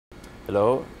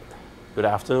Hello, good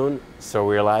afternoon. So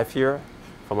we're live here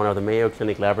from one of the Mayo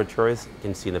Clinic laboratories. You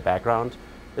can see in the background.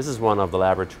 This is one of the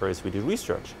laboratories we do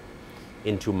research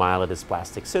into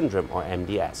myelodysplastic syndrome, or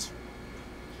MDS.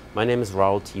 My name is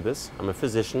Raoul Tibes. I'm a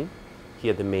physician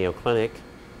here at the Mayo Clinic.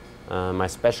 My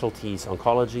specialty is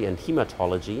oncology and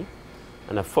hematology,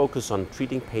 and I focus on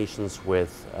treating patients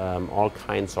with all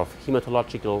kinds of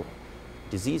hematological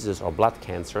diseases or blood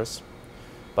cancers,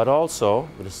 but also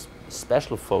with a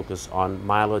special focus on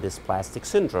myelodysplastic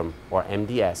syndrome, or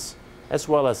MDS, as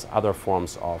well as other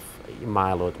forms of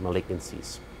myeloid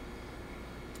malignancies.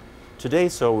 Today,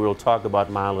 we will talk about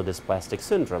myelodysplastic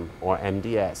syndrome, or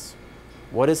MDS.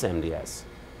 What is MDS?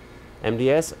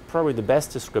 MDS, probably the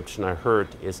best description I heard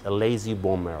is a lazy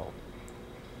bone marrow,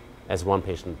 as one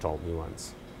patient told me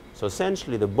once. So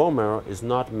essentially, the bone marrow is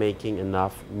not making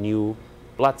enough new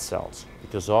blood cells,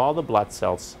 because all the blood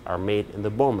cells are made in the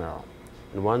bone marrow.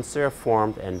 And once they're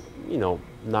formed and,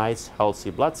 nice,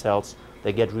 healthy blood cells,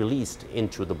 they get released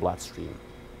into the bloodstream.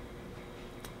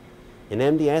 In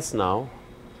MDS now,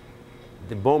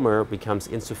 the bone marrow becomes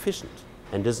insufficient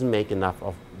and doesn't make enough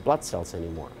of blood cells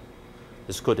anymore.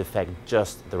 This could affect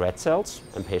just the red cells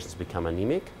and patients become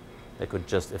anemic. That could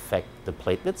just affect the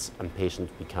platelets and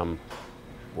patients become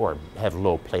or have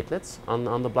low platelets on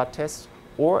the blood test.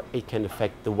 Or it can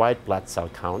affect the white blood cell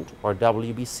count, or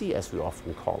WBC as we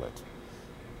often call it.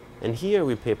 And here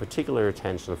we pay particular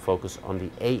attention and focus on the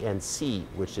ANC,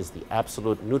 which is the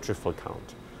absolute neutrophil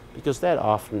count, because that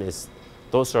often is,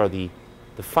 those are the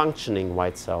functioning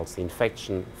white cells, the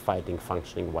infection-fighting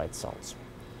functioning white cells.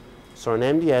 So in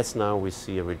MDS now we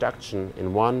see a reduction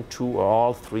in 1, 2, or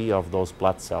all 3 of those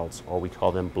blood cells, or we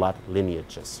call them blood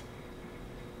lineages.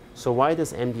 So why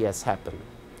does MDS happen?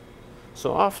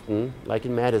 So often, like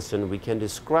in medicine, we can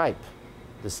describe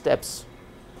the steps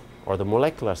or the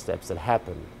molecular steps that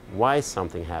happen. Why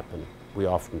something happened, we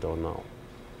often don't know.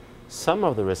 Some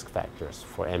of the risk factors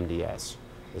for MDS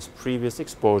is previous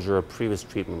exposure, previous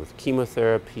treatment with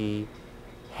chemotherapy,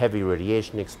 heavy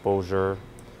radiation exposure,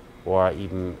 or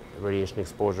even radiation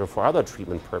exposure for other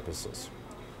treatment purposes,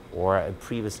 or a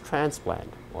previous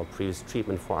transplant, or previous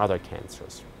treatment for other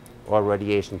cancers, or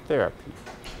radiation therapy.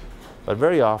 But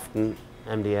very often,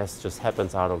 MDS just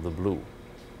happens out of the blue.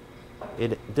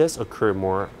 It does occur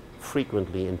more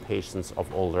frequently in patients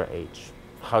of older age.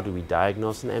 How do we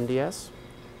diagnose an MDS?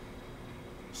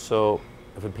 So,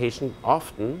 if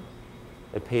often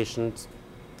a patient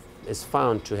is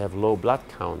found to have low blood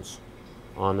counts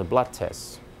on a blood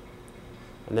test.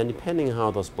 And then depending on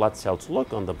how those blood cells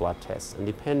look on the blood test, and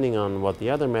depending on what the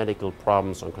other medical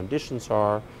problems and conditions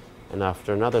are, and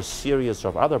after another series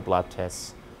of other blood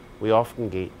tests, we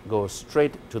often go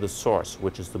straight to the source,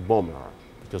 which is the bone marrow,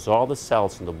 because all the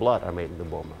cells in the blood are made in the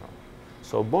bone marrow.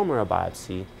 So bone marrow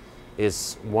biopsy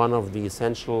is one of the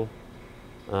essential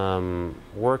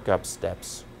workup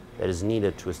steps that is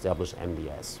needed to establish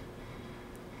MDS.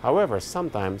 However,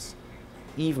 sometimes,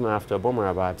 even after a bone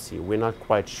marrow biopsy, we're not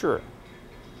quite sure,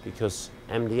 because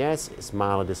MDS is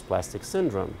myelodysplastic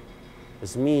syndrome.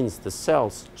 This means the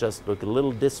cells just look a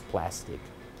little dysplastic,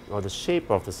 or the shape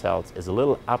of the cells is a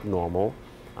little abnormal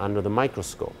under the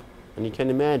microscope. And you can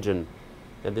imagine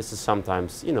that this is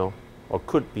sometimes, or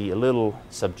could be a little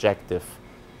subjective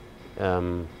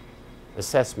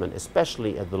assessment,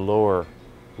 especially at the lower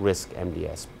risk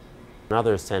MDS.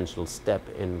 Another essential step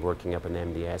in working up an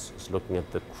MDS is looking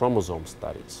at the chromosome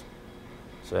studies.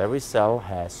 So every cell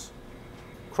has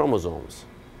chromosomes.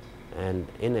 And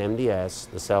in MDS,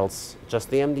 the cells, just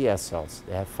the MDS cells,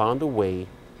 they have found a way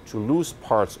to lose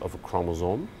parts of a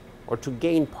chromosome or to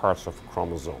gain parts of a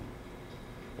chromosome.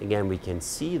 Again, we can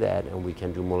see that, and we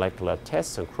can do molecular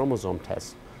tests and chromosome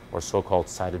tests, or so-called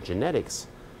cytogenetics,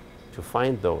 to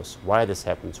find those. Why this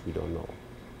happens, we don't know.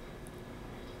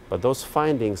 But those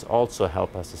findings also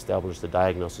help us establish the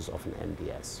diagnosis of an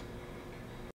MDS.